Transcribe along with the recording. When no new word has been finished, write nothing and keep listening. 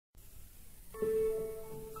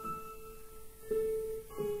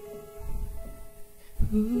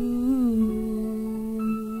Have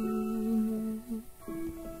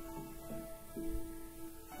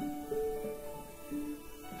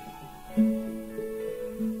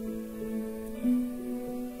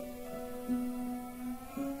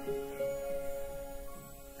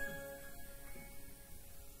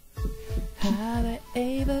I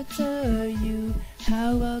ever told you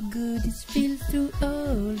how good it feels to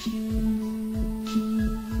hold you?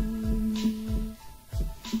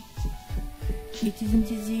 It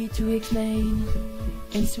isn't easy to explain,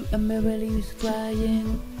 else I'm really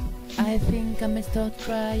crying. I think I may start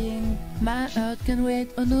crying. My heart can wait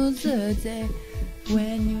another day.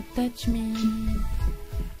 When you touch me,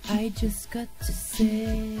 I just got to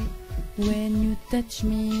say, when you touch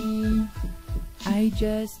me, I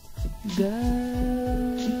just got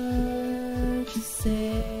to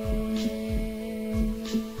say.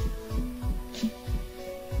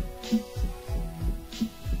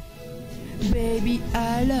 Baby,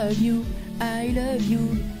 I love you, I love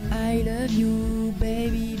you, I love you.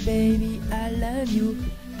 Baby, baby, I love you,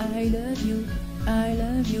 I love you, I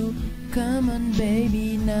love you. Come on,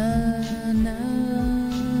 baby, na na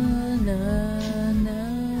na na.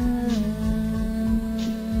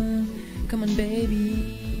 Come on,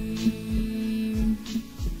 baby.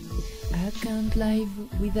 I can't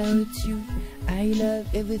live without you. I love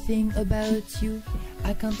everything about you.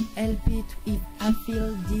 I can't help it if I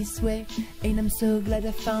feel this way, and I'm so glad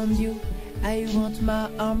I found you. I want my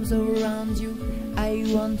arms around you. I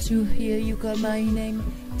want to hear you call my name.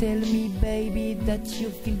 Tell me, baby, that you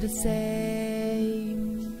feel the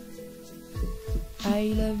same.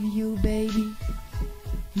 I love you, baby.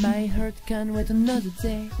 My heart can't wait another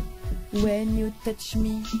day. When you touch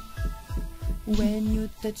me, when you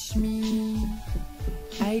touch me,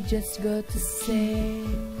 I just got to say,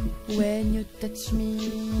 when you touch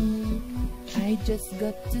me, I just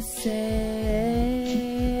got to say,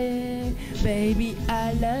 baby,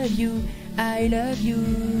 I love you, I love you.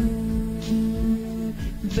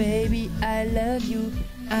 Baby, I love you,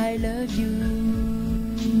 I love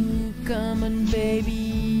you. Come on,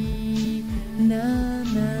 baby, na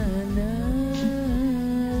na na.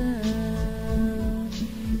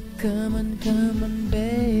 Come on,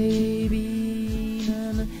 baby,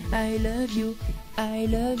 na na. I love you, I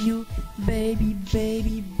love you. Baby,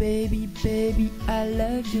 baby, baby, baby, I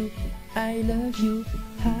love you, I love you,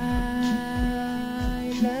 I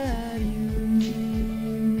love you.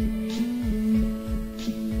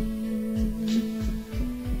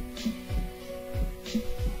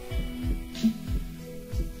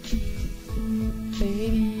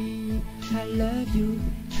 Baby, I love you,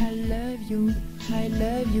 I love you, I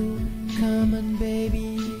love you. Come on,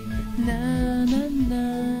 baby, na na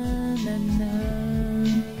na na na.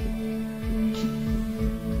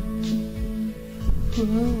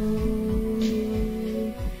 Oh,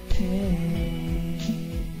 hey.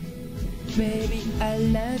 Baby, I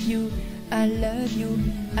love you, I love you,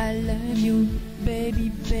 I love you. Baby,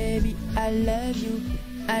 baby, I love you,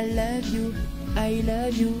 I love you, I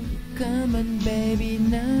love you. Come on, baby,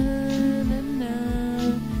 na na na.